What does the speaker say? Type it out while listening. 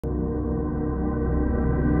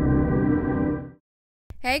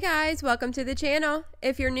Hey guys, welcome to the channel.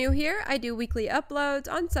 If you're new here, I do weekly uploads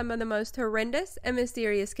on some of the most horrendous and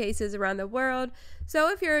mysterious cases around the world. So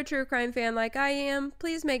if you're a true crime fan like I am,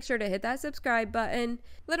 please make sure to hit that subscribe button.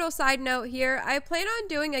 Little side note here, I plan on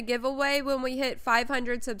doing a giveaway when we hit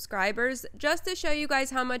 500 subscribers, just to show you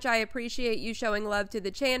guys how much I appreciate you showing love to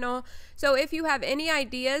the channel. So if you have any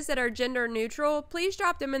ideas that are gender neutral, please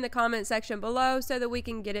drop them in the comment section below so that we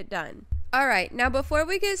can get it done. Alright, now before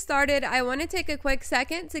we get started, I want to take a quick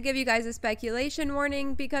second to give you guys a speculation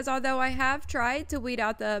warning, because although I have tried to weed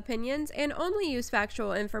out the opinions and only use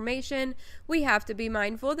factual information, we have to be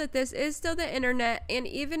mindful that this is still the internet, and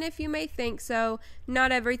even if you may think so,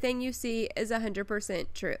 not everything you see is 100%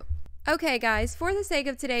 true. Okay guys, for the sake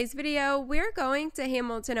of today's video, we're going to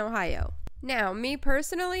Hamilton, Ohio. Now, me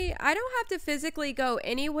personally, I don't have to physically go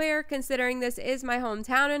anywhere considering this is my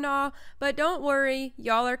hometown and all, but don't worry,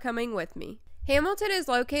 y'all are coming with me. Hamilton is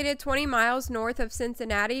located 20 miles north of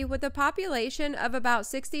Cincinnati with a population of about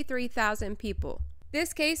 63,000 people.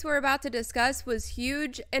 This case we're about to discuss was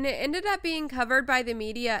huge and it ended up being covered by the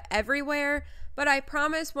media everywhere, but I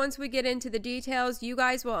promise once we get into the details, you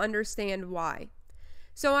guys will understand why.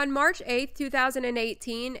 So on March 8,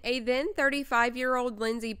 2018, a then 35-year-old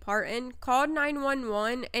Lindsay Partin called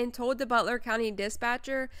 911 and told the Butler County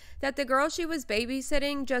dispatcher that the girl she was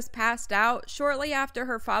babysitting just passed out shortly after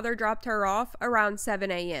her father dropped her off around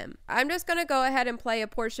 7 a.m. I'm just going to go ahead and play a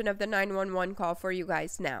portion of the 911 call for you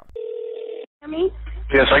guys now. Hear me?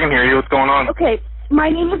 Yes, I can hear you. What's going on? Okay, my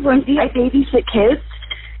name is Lindsay. I babysit kids.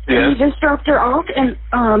 Yes. And we just dropped her off, and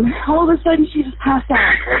all of a sudden she just passed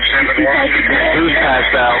out. Who's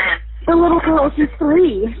passed out? The little girl, she's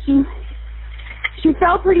 3. She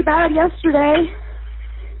felt pretty bad yesterday,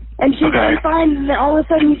 and she's been fine. And then all of a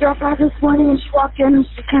sudden, we dropped her off this morning, and she walked in, and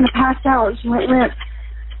she kind of passed out, and she went limp.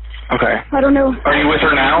 Okay. I don't know. Are you with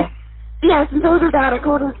her now? Yes, and so is her dad. I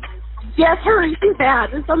called her. Yes, hurry, she's bad.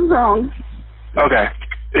 There's something wrong. Okay.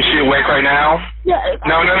 Is she awake right now? Yeah.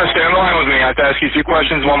 No, stay on the line with me. I have to ask you a few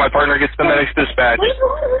questions while my partner gets the medics dispatched.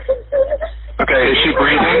 Okay, is she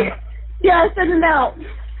breathing? Yes, in and out.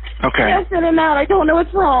 Okay. Yes, in and out. I don't know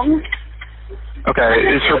what's wrong. Okay,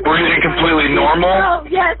 is her breathing completely normal? Oh,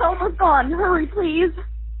 yes, almost gone. Hurry, please.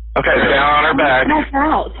 Okay, lay down on her back. That's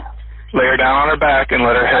out. Lay her down on her back and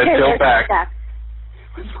let her head tilt back.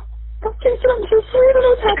 Okay, so I'm so sorry that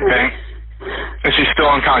what's happening. Okay. Is she still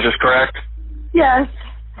unconscious, correct? Yes.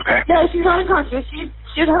 Okay. No, she's not unconscious.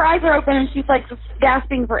 Her eyes are open and she's like just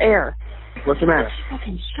gasping for air. What's the matter?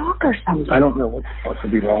 Fucking shock or something. I don't know what the fuck could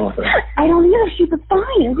be wrong with her. I don't either. She was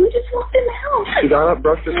fine. Who just walked in the house? She got up,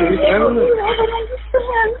 brushed her teeth. I don't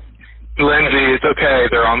understand. Lindsay, it's okay.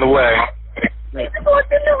 They're on the way. She just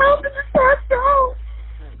walked in the house and just passed out.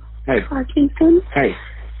 Hey. Parkinson. Hey.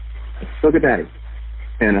 Look at Daddy.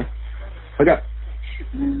 Anna. Look up.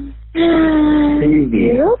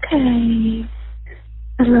 You're okay.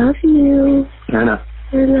 I love you. Anna.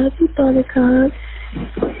 I love you, Buttercup.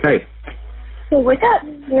 Hey. So wake up.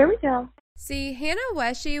 There we go. See, Hannah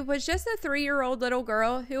Wesche was just a 3-year-old little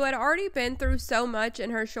girl who had already been through so much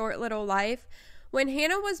in her short little life. When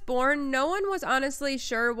Hannah was born, no one was honestly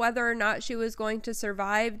sure whether or not she was going to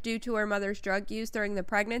survive due to her mother's drug use during the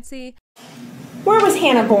pregnancy. Where was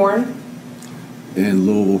Hannah born? In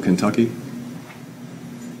Louisville, Kentucky.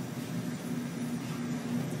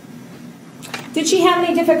 Did she have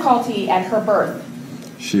any difficulty at her birth?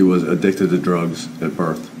 She was addicted to drugs at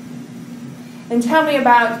birth. And tell me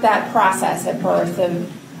about that process at birth and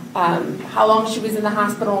how long she was in the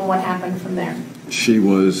hospital and what happened from there. She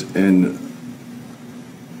was in,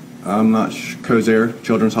 Cozaire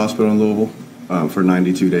Children's Hospital in Louisville for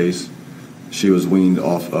 92 days. She was weaned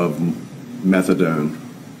off of methadone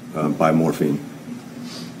by morphine.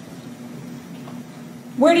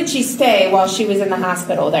 Where did she stay while she was in the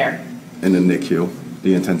hospital there? In the NICU,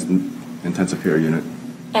 the intensive care unit.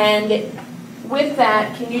 And with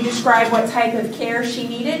that, can you describe what type of care she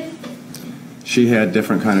needed? She had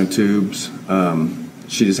different kind of tubes.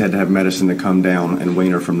 She just had to have medicine to come down and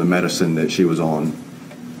wean her from the medicine that she was on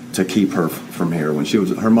to keep her from heroin.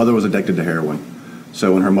 Her mother was addicted to heroin.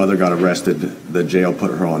 So when her mother got arrested, the jail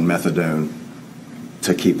put her on methadone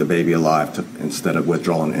to keep the baby alive instead of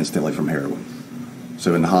withdrawing instantly from heroin.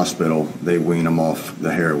 So in the hospital, they wean them off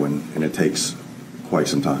the heroin, and it takes quite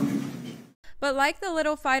some time. But like the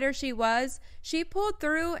little fighter she was, she pulled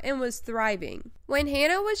through and was thriving. When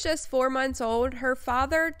Hannah was just 4 months old, her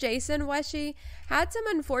father, Jason Wesche, had some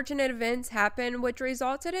unfortunate events happen which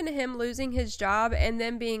resulted in him losing his job and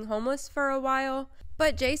then being homeless for a while.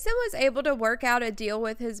 But Jason was able to work out a deal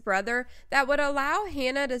with his brother that would allow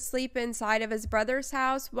Hannah to sleep inside of his brother's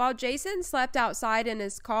house while Jason slept outside in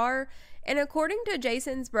his car, And according to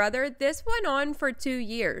Jason's brother, this went on for 2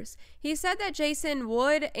 years. He said that Jason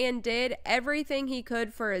would and did everything he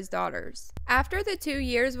could for his daughters. After the 2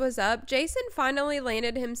 years was up, Jason finally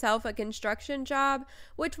landed himself a construction job,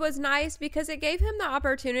 which was nice because it gave him the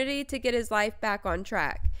opportunity to get his life back on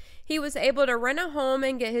track. He was able to rent a home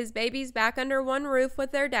and get his babies back under one roof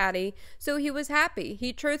with their daddy, so he was happy.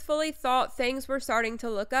 He truthfully thought things were starting to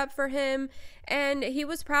look up for him, and he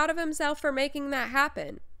was proud of himself for making that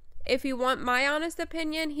happen. If you want my honest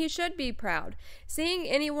opinion, he should be proud. Seeing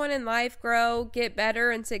anyone in life grow, get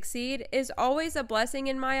better, and succeed is always a blessing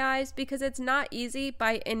in my eyes because it's not easy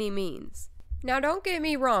by any means. Now don't get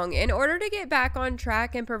me wrong, in order to get back on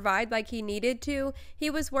track and provide like he needed to,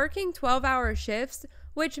 he was working 12-hour shifts,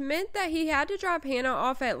 which meant that he had to drop Hannah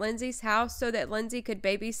off at Lindsay's house so that Lindsay could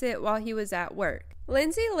babysit while he was at work.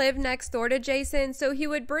 Lindsay lived next door to Jason, so he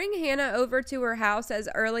would bring Hannah over to her house as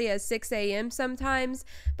early as 6 a.m. sometimes,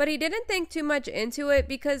 but he didn't think too much into it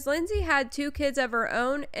because Lindsay had 2 kids of her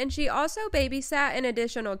own and she also babysat an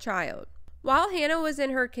additional child. While Hannah was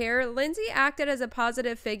in her care, Lindsay acted as a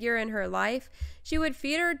positive figure in her life. She would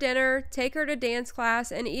feed her dinner, take her to dance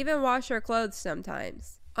class, and even wash her clothes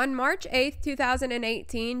sometimes. On March 8,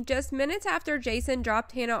 2018, just minutes after Jason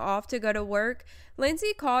dropped Hannah off to go to work,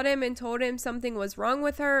 Lindsay called him and told him something was wrong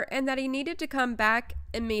with her and that he needed to come back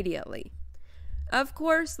immediately. Of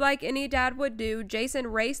course, like any dad would do, Jason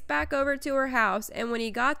raced back over to her house, and when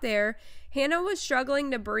he got there, Hannah was struggling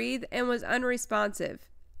to breathe and was unresponsive.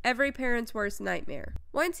 Every parent's worst nightmare.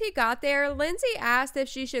 Once he got there, Lindsay asked if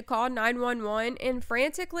she should call 911, and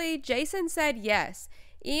frantically, Jason said yes.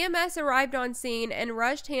 EMS arrived on scene and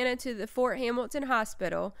rushed Hannah to the Fort Hamilton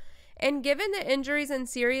Hospital, and given the injuries and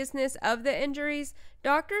seriousness of the injuries,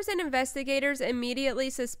 doctors and investigators immediately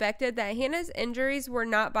suspected that Hannah's injuries were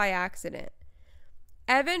not by accident.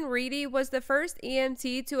 Evan Reedy was the first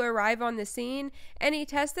EMT to arrive on the scene, and he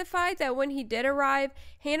testified that when he did arrive,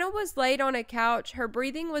 Hannah was laid on a couch, her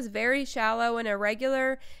breathing was very shallow and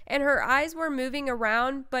irregular, and her eyes were moving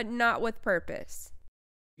around, but not with purpose.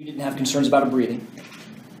 You didn't have concerns about her breathing?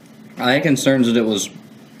 I had concerns that it was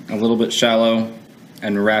a little bit shallow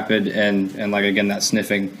and rapid and like, again, that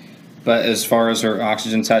sniffing. But as far as her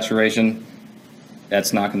oxygen saturation,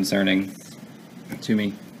 that's not concerning to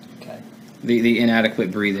me. The inadequate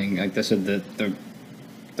breathing, like I said, the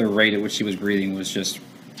rate at which she was breathing was just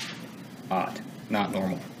odd, not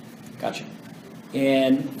normal. Gotcha.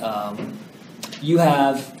 And you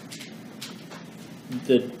have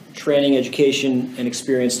the training, education, and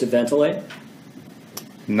experience to ventilate?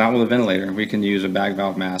 Not with a ventilator. We can use a bag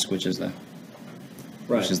valve mask, which is the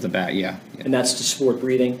bag, yeah. And that's to support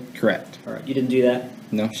breathing? Correct. All right. You didn't do that?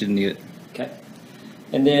 No, she didn't need it. Okay.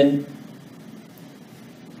 And then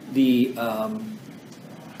the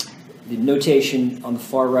notation on the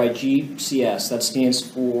far right, GCS, that stands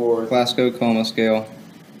for? Glasgow Coma Scale.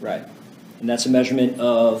 Right. And that's a measurement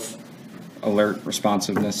of? Alert,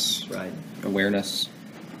 responsiveness, right. Awareness.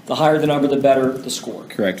 The higher the number, the better the score.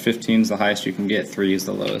 Correct. 15 is the highest you can get, 3 is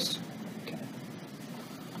the lowest. Okay.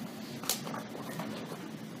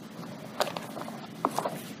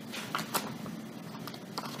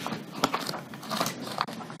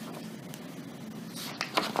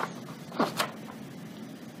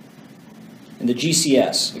 And the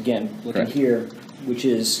GCS, again, looking Correct. here, which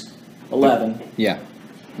is 11. Yeah.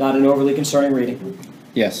 Not an overly concerning reading?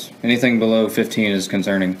 Yes. Anything below 15 is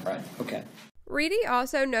concerning. Right. Okay. Reedy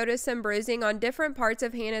also noticed some bruising on different parts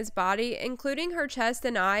of Hannah's body, including her chest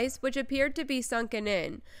and eyes, which appeared to be sunken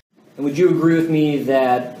in. And would you agree with me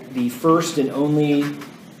that the first and only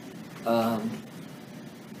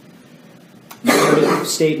narrative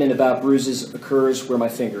statement about bruises occurs where my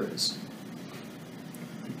finger is?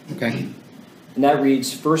 Okay. And that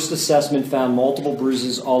reads, first assessment found multiple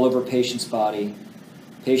bruises all over patient's body.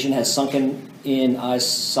 Patient has sunken in eye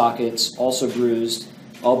sockets, also bruised.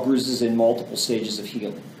 All bruises in multiple stages of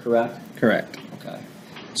healing, correct? Correct. Okay.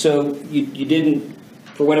 So you didn't,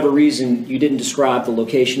 for whatever reason, you didn't describe the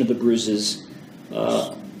location of the bruises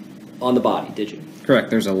on the body, did you?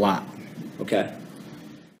 Correct. There's a lot. Okay.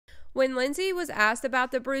 When Lindsay was asked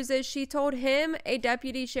about the bruises, she told him, a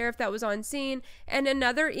deputy sheriff that was on scene, and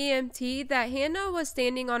another EMT that Hannah was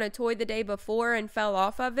standing on a toy the day before and fell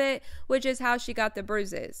off of it, which is how she got the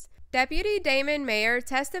bruises. Deputy Damon Mayer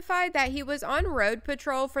testified that he was on road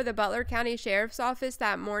patrol for the Butler County Sheriff's Office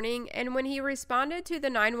that morning, and when he responded to the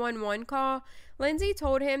 911 call, Lindsay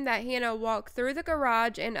told him that Hannah walked through the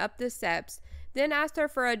garage and up the steps, then asked her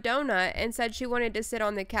for a donut and said she wanted to sit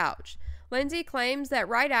on the couch. Lindsay claims that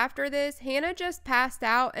right after this, Hannah just passed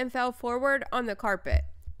out and fell forward on the carpet.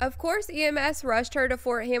 Of course, EMS rushed her to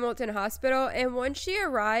Fort Hamilton Hospital, and once she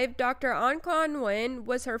arrived, Dr. An-Kwan Nguyen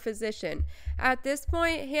was her physician. At this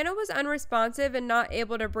point, Hannah was unresponsive and not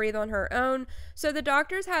able to breathe on her own, so the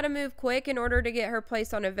doctors had to move quick in order to get her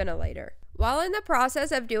placed on a ventilator. While in the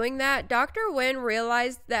process of doing that, Dr. Nguyen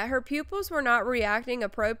realized that her pupils were not reacting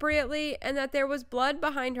appropriately and that there was blood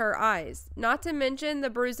behind her eyes, not to mention the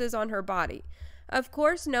bruises on her body. Of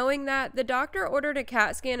course, knowing that, the doctor ordered a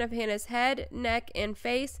CAT scan of Hannah's head, neck, and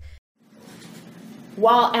face.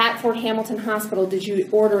 While at Fort Hamilton Hospital, did you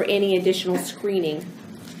order any additional screening?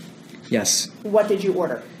 Yes. What did you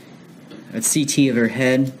order? A CT of her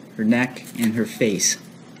head, her neck, and her face.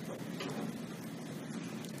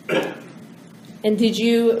 And did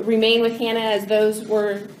you remain with Hannah as those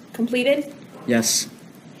were completed? Yes.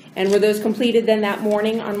 And were those completed then that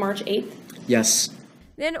morning on March 8th? Yes.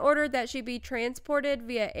 Then ordered that she be transported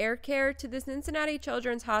via air care to the Cincinnati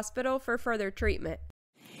Children's Hospital for further treatment.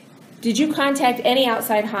 Did you contact any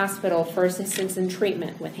outside hospital for assistance in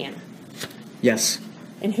treatment with Hannah? Yes.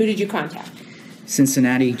 And who did you contact?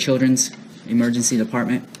 Cincinnati Children's Emergency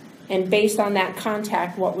Department. And based on that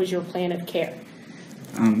contact, what was your plan of care?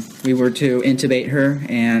 We were to intubate her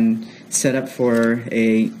and set up for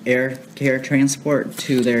a air care transport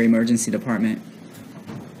to their emergency department.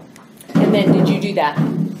 And then did you do that?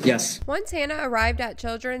 Yes. Once Hannah arrived at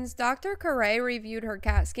Children's, Dr. Carey reviewed her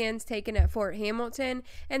CAT scans taken at Fort Hamilton,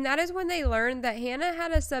 and that is when they learned that Hannah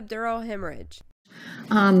had a subdural hemorrhage.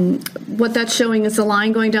 What that's showing is the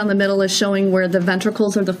line going down the middle is showing where the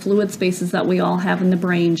ventricles or the fluid spaces that we all have in the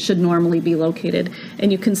brain should normally be located.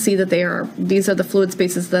 And you can see that these are the fluid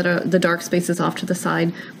spaces that are the dark spaces off to the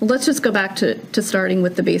side. Well, let's just go back to starting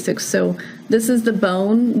with the basics. So this is the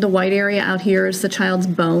bone. The white area out here is the child's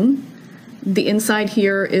bone. The inside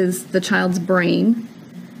here is the child's brain.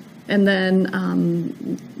 And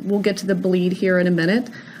then we'll get to the bleed here in a minute,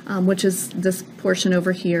 which is this portion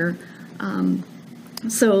over here.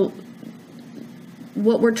 So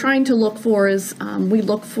what we're trying to look for is we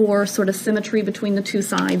look for sort of symmetry between the two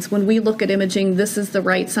sides. When we look at imaging, this is the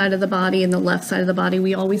right side of the body and the left side of the body.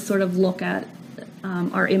 We always sort of look at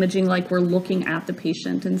our imaging like we're looking at the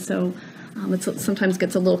patient. And so it sometimes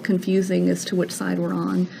gets a little confusing as to which side we're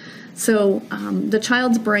on. So the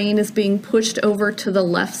child's brain is being pushed over to the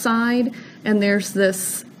left side, and there's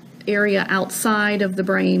this area outside of the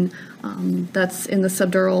brain that's in the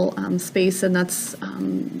subdural space, and that's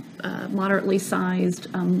moderately sized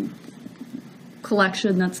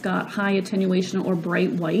collection that's got high attenuation or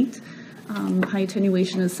bright white. High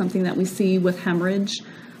attenuation is something that we see with hemorrhage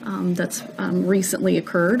that's recently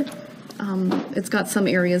occurred. It's got some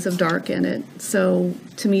areas of dark in it. So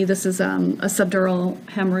to me, this is a subdural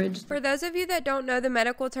hemorrhage. For those of you that don't know the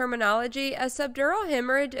medical terminology, a subdural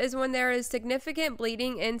hemorrhage is when there is significant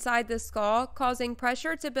bleeding inside the skull, causing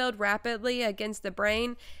pressure to build rapidly against the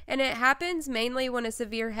brain, and it happens mainly when a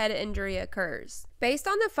severe head injury occurs. Based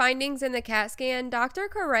on the findings in the CAT scan, Dr.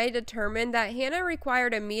 Carey determined that Hannah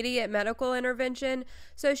required immediate medical intervention,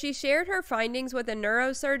 so she shared her findings with a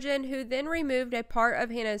neurosurgeon who then removed a part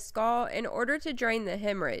of Hannah's skull in order to drain the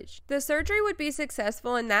hemorrhage. The surgery would be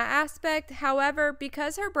successful in that aspect, however,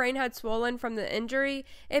 because her brain had swollen from the injury,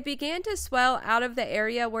 it began to swell out of the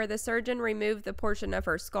area where the surgeon removed the portion of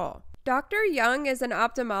her skull. Dr. Young is an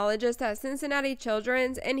ophthalmologist at Cincinnati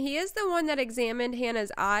Children's, and he is the one that examined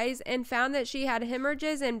Hannah's eyes and found that she had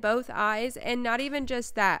hemorrhages in both eyes, and not even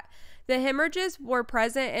just that. The hemorrhages were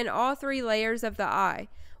present in all three layers of the eye.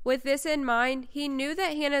 With this in mind, he knew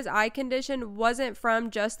that Hannah's eye condition wasn't from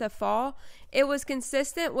just a fall. It was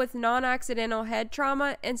consistent with non-accidental head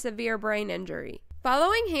trauma and severe brain injury.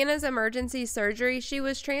 Following Hannah's emergency surgery, she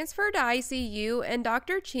was transferred to ICU, and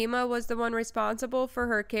Dr. Chima was the one responsible for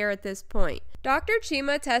her care at this point. Dr.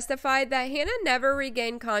 Chima testified that Hannah never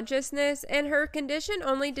regained consciousness, and her condition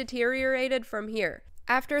only deteriorated from here.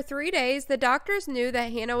 After 3 days, the doctors knew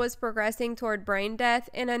that Hannah was progressing toward brain death,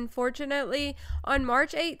 and unfortunately, on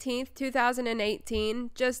March 18,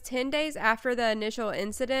 2018, just 10 days after the initial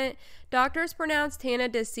incident, doctors pronounced Hannah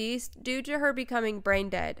deceased due to her becoming brain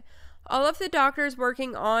dead. All of the doctors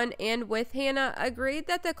working on and with Hannah agreed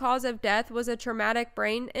that the cause of death was a traumatic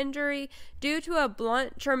brain injury due to a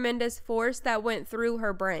blunt, tremendous force that went through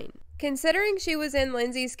her brain. Considering she was in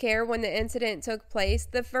Lindsay's care when the incident took place,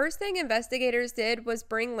 the first thing investigators did was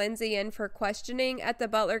bring Lindsay in for questioning at the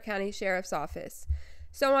Butler County Sheriff's Office.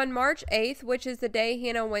 So on March 8th, which is the day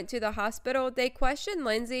Hannah went to the hospital, they questioned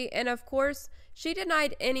Lindsay, and of course, she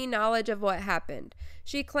denied any knowledge of what happened.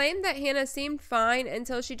 She claimed that Hannah seemed fine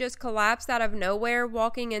until she just collapsed out of nowhere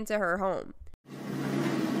walking into her home.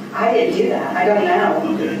 I didn't do that. I don't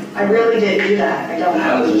know. Okay. I really didn't do that. I don't know.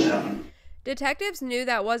 How does this happen? Detectives knew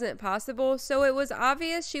that wasn't possible, so it was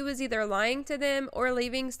obvious she was either lying to them or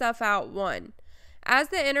leaving stuff out one. As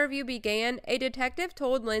the interview began, a detective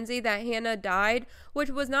told Lindsay that Hannah died,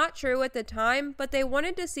 which was not true at the time, but they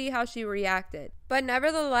wanted to see how she reacted. But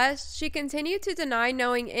nevertheless, she continued to deny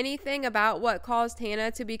knowing anything about what caused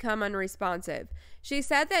Hannah to become unresponsive. She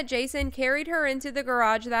said that Jason carried her into the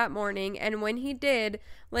garage that morning, and when he did,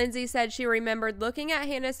 Lindsay said she remembered looking at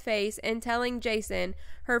Hannah's face and telling Jason,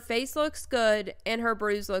 "Her face looks good and her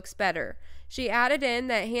bruise looks better." She added in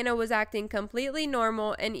that Hannah was acting completely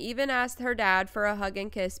normal and even asked her dad for a hug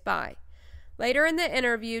and kiss bye. Later in the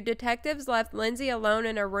interview, detectives left Lindsay alone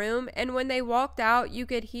in a room, and when they walked out, you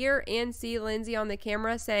could hear and see Lindsay on the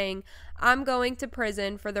camera saying, "I'm going to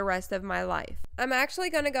prison for the rest of my life." I'm actually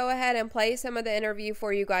going to go ahead and play some of the interview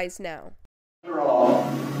for you guys now. Overall,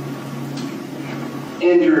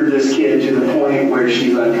 injured this kid to the point where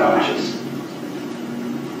she's unconscious,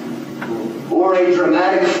 or a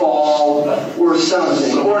dramatic fall, or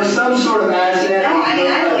something, or some sort of accident. No, I mean,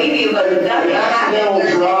 I believe you, but an accidental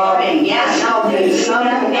drop. Yeah, no,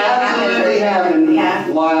 something absolutely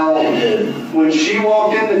happened while when she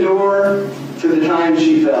walked in the door to the time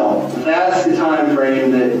she fell. That's the time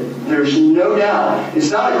frame that there's no doubt.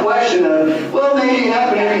 It's not a question of, well, maybe it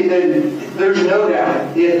happened. There's no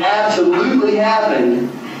doubt. It absolutely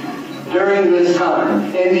happened during this time.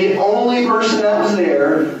 And the only person that was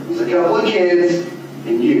there was a couple of kids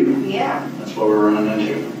and you. Yeah. That's what we're running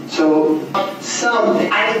into. So,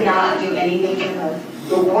 something. I did not do anything to her.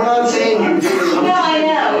 But we're not saying you did. No, I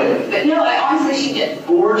know. But no, honestly, she did.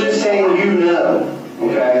 But we're just saying you know.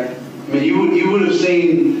 Okay? I mean, you would have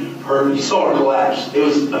seen her, you saw her collapse. It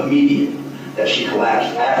was immediate that she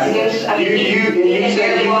collapsed. You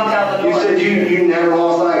said you never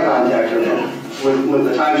lost eye contact with her. When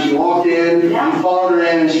the time she walked in, you followed her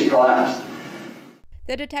in and she collapsed.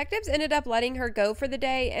 The detectives ended up letting her go for the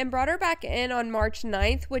day and brought her back in on March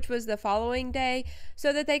 9th, which was the following day,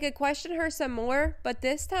 so that they could question her some more, but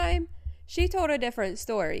this time, she told a different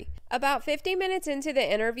story. About 50 minutes into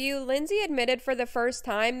the interview, Lindsay admitted for the first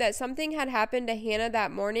time that something had happened to Hannah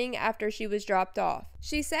that morning after she was dropped off.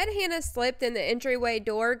 She said Hannah slipped in the entryway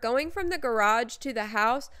door going from the garage to the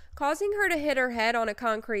house, causing her to hit her head on a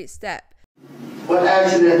concrete step. What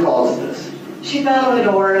accident caused this? She fell on the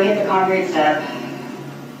door and hit the concrete step.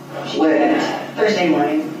 When? Thursday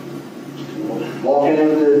morning. Walking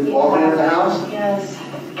into the house? Yes.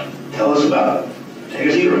 Tell us about it. Take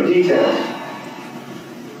us through it. Details.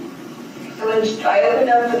 So when I opened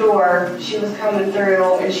up the door, she was coming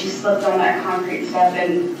through and she slipped on that concrete step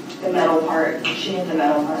and the metal part. She hit the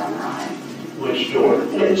metal part on her eye. Which door?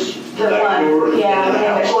 The one. Door?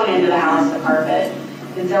 Yeah, going into the house, the carpet.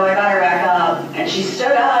 And so I got her back up and she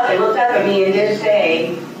stood up and looked up at me and did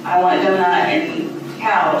say, "I want a donut and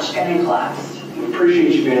couch," and then collapsed. We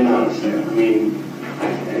appreciate you being honest there. I mean,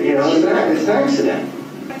 you know, it's an accident.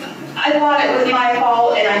 I thought it was my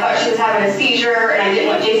fault, and I thought she was having a seizure, and I didn't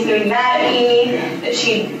want Jason to be mad at me, that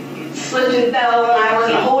she slipped and fell, and I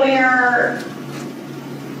wasn't holding her,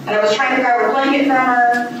 and I was trying to grab her blanket from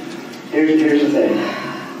her. Here's the thing.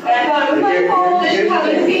 And I thought it was my fault that she was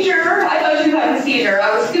having a seizure. I thought she was having a seizure.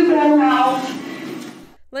 I was scooping at her mouth.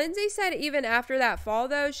 Lindsay said even after that fall,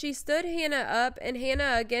 though, she stood Hannah up, and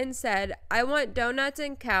Hannah again said, "I want donuts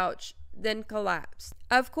and couch," then collapsed.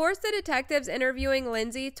 Of course, the detectives interviewing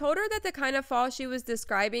Lindsay told her that the kind of fall she was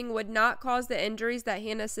describing would not cause the injuries that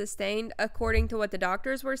Hannah sustained, according to what the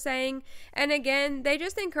doctors were saying, and again, they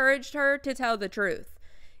just encouraged her to tell the truth.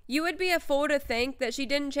 You would be a fool to think that she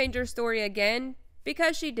didn't change her story again,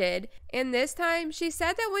 because she did, and this time, she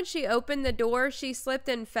said that when she opened the door, she slipped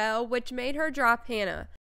and fell, which made her drop Hannah.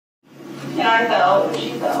 And I fell,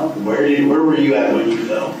 she fell. Where were you at when you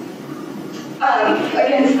fell?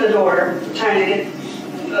 Against the door, trying to get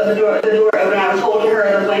the door open. I was holding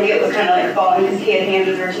her, the blanket was kind of like falling because he had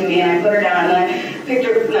handed her to me, and I put her down, and I picked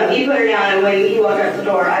her, no, he put her down, and when he walked out the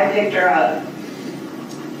door, I picked her up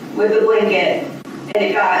with the blanket, and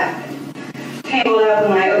it got tangled up,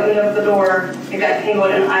 and when I opened up the door, it got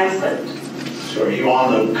tangled, and I slipped. So are you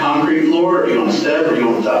on the concrete floor, or are you on a step, or are you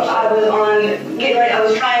on the top step? I was on, getting ready, I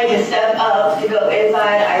was trying to step up to go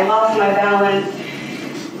inside, I lost my balance.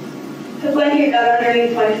 The blanket got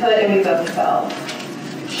underneath my foot and we both fell.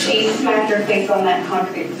 She smacked her face on that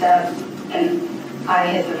concrete step and I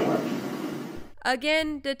hit the door.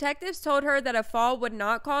 Again, detectives told her that a fall would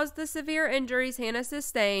not cause the severe injuries Hannah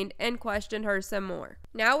sustained and questioned her some more.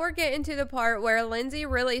 Now we're getting to the part where Lindsay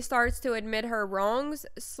really starts to admit her wrongs,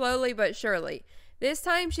 slowly but surely. This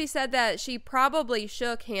time she said that she probably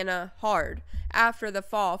shook Hannah hard after the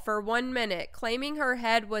fall for 1 minute, claiming her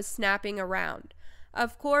head was snapping around.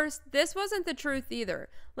 Of course, this wasn't the truth either.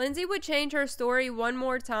 Lindsay would change her story one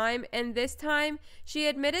more time, and this time, she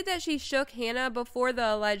admitted that she shook Hannah before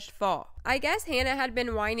the alleged fall. I guess Hannah had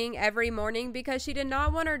been whining every morning because she did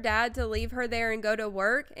not want her dad to leave her there and go to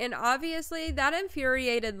work, and obviously that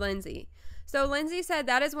infuriated Lindsay. So Lindsay said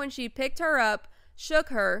that is when she picked her up, shook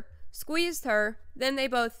her, squeezed her, then they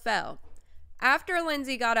both fell. After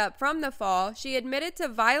Lindsay got up from the fall, she admitted to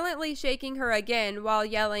violently shaking her again while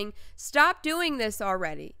yelling, "Stop doing this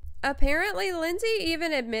already." Apparently, Lindsay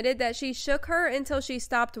even admitted that she shook her until she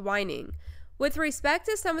stopped whining. With respect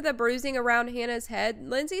to some of the bruising around Hannah's head,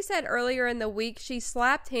 Lindsay said earlier in the week she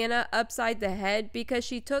slapped Hannah upside the head because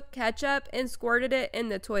she took ketchup and squirted it in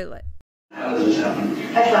the toilet. How does this happen?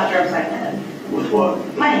 I slapped her upside the head. With what?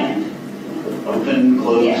 My hand. Open,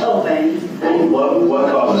 closed? Yeah, open.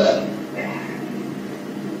 What caused that?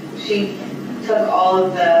 She took all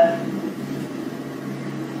of the,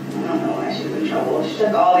 I don't know why she was in trouble. She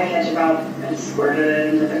took all the ketchup out and squirted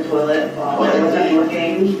it into the toilet while I wasn't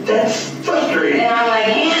looking. That's frustrating. And I'm like,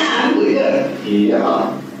 Hannah.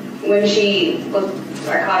 Yeah. When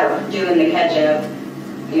I caught her doing the ketchup,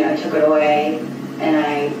 I took it away and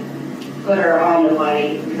I put her on the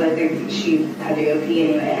body because I think she had to go pee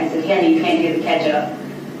anyway. I said, Hannah, you can't do the ketchup.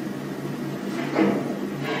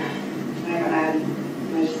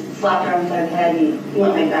 I just slapped her upside the head and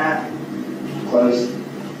went like that. Close?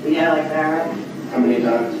 Yeah, like that. How many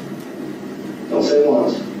times? Don't say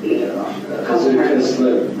once. Because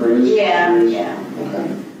the bruise? Yeah, yeah. Okay.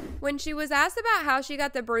 When she was asked about how she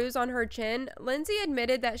got the bruise on her chin, Lindsay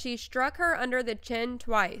admitted that she struck her under the chin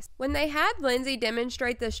twice. When they had Lindsay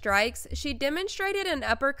demonstrate the strikes, she demonstrated an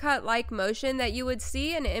uppercut-like motion that you would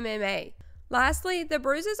see in MMA. Lastly, the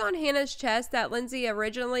bruises on Hannah's chest that Lindsay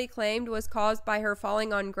originally claimed was caused by her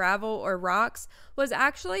falling on gravel or rocks was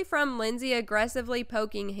actually from Lindsay aggressively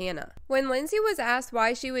poking Hannah. When Lindsay was asked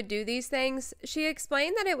why she would do these things, she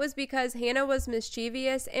explained that it was because Hannah was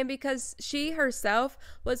mischievous and because she herself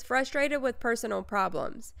was frustrated with personal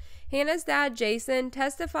problems. Hannah's dad, Jason,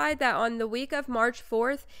 testified that on the week of March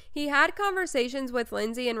 4th, he had conversations with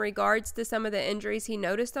Lindsay in regards to some of the injuries he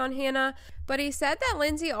noticed on Hannah, but he said that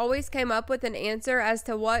Lindsay always came up with an answer as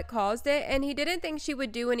to what caused it, and he didn't think she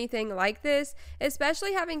would do anything like this,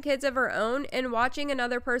 especially having kids of her own and watching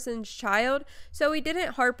another person's child, so he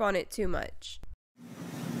didn't harp on it too much.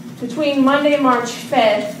 Between Monday, March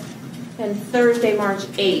 5th and Thursday, March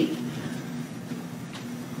 8th,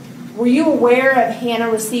 were you aware of Hannah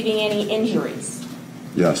receiving any injuries?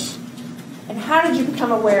 Yes. And how did you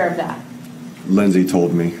become aware of that? Lindsay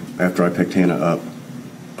told me after I picked Hannah up.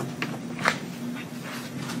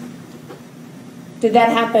 Did that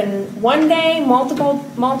happen one day,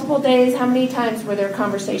 multiple days? How many times were there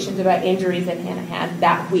conversations about injuries that Hannah had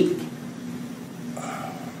that week?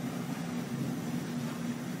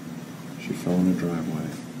 She fell in the driveway.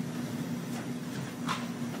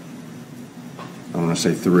 I want to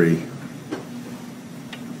say 3.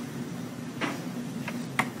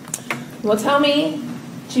 Well, tell me,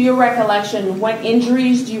 to your recollection, what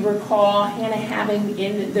injuries do you recall Hannah having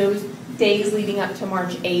in those days leading up to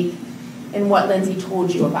March 8th, and what Lindsay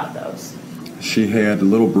told you about those? She had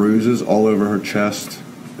little bruises all over her chest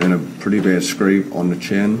and a pretty bad scrape on the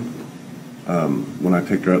chin. When I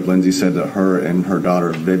picked her up, Lindsay said that her and her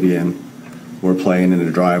daughter, Vivian, were playing in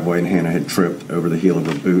the driveway and Hannah had tripped over the heel of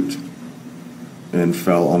her boot and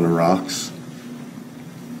fell on the rocks.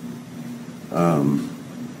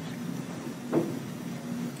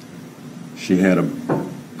 She had a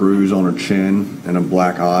bruise on her chin and a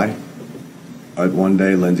black eye. One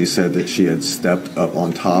day, Lindsay said that she had stepped up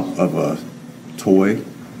on top of a toy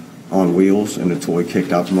on wheels and the toy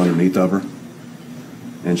kicked out from underneath of her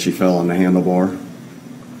and she fell on the handlebar.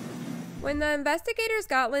 When the investigators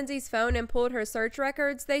got Lindsay's phone and pulled her search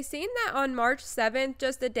records, they seen that on March 7th,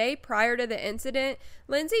 just a day prior to the incident,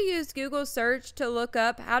 Lindsay used Google search to look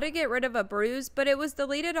up how to get rid of a bruise, but it was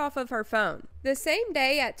deleted off of her phone. The same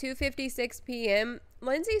day at 2:56 p.m.,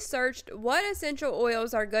 Lindsay searched what essential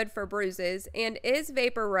oils are good for bruises and is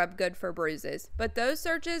vapor rub good for bruises, but those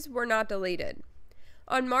searches were not deleted.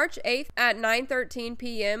 On March 8th at 9:13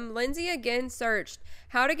 p.m., Lindsay again searched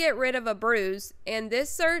how to get rid of a bruise, and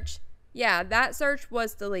this search, that search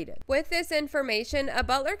was deleted. With this information, a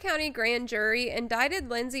Butler County grand jury indicted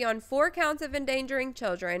Lindsay on 4 counts of endangering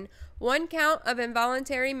children, 1 count of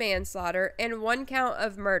involuntary manslaughter, and 1 count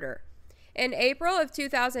of murder. In April of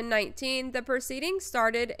 2019, the proceedings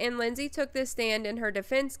started and Lindsay took the stand in her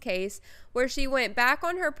defense case where she went back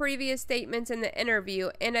on her previous statements in the interview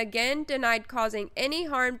and again denied causing any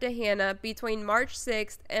harm to Hannah between March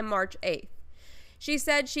 6th and March 8th. She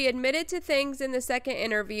said she admitted to things in the second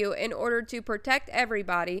interview in order to protect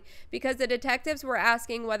everybody because the detectives were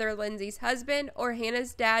asking whether Lindsay's husband or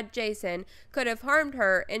Hannah's dad, Jason, could have harmed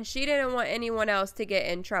her, and she didn't want anyone else to get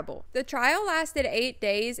in trouble. The trial lasted 8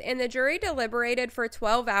 days, and the jury deliberated for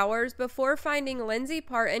 12 hours before finding Lindsay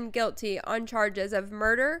Partin guilty on charges of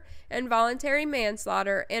murder, involuntary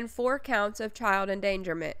manslaughter, and 4 counts of child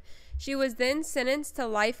endangerment. She was then sentenced to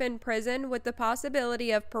life in prison with the possibility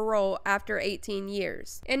of parole after 18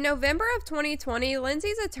 years. In November of 2020,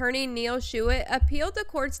 Lindsay's attorney Neil Shuett appealed the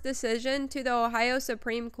court's decision to the Ohio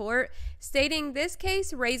Supreme Court, stating this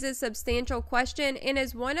case raises substantial question and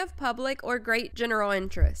is one of public or great general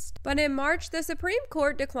interest. But in March, the Supreme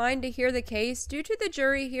Court declined to hear the case due to the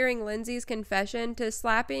jury hearing Lindsay's confession to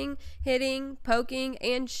slapping, hitting, poking,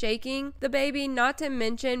 and shaking the baby, not to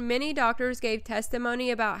mention many doctors gave testimony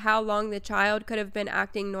about how long the child could have been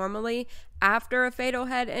acting normally after a fatal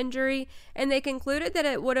head injury, and they concluded that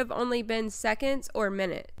it would have only been seconds or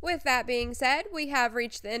minutes. With that being said, we have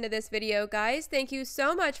reached the end of this video, guys. Thank you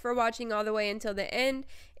so much for watching all the way until the end.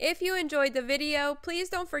 If you enjoyed the video, please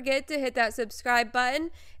don't forget to hit that subscribe button,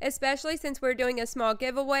 especially since we're doing a small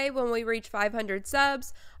giveaway when we reach 500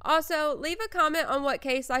 subs. Also, leave a comment on what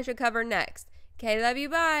case I should cover next. Okay, love you,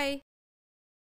 bye!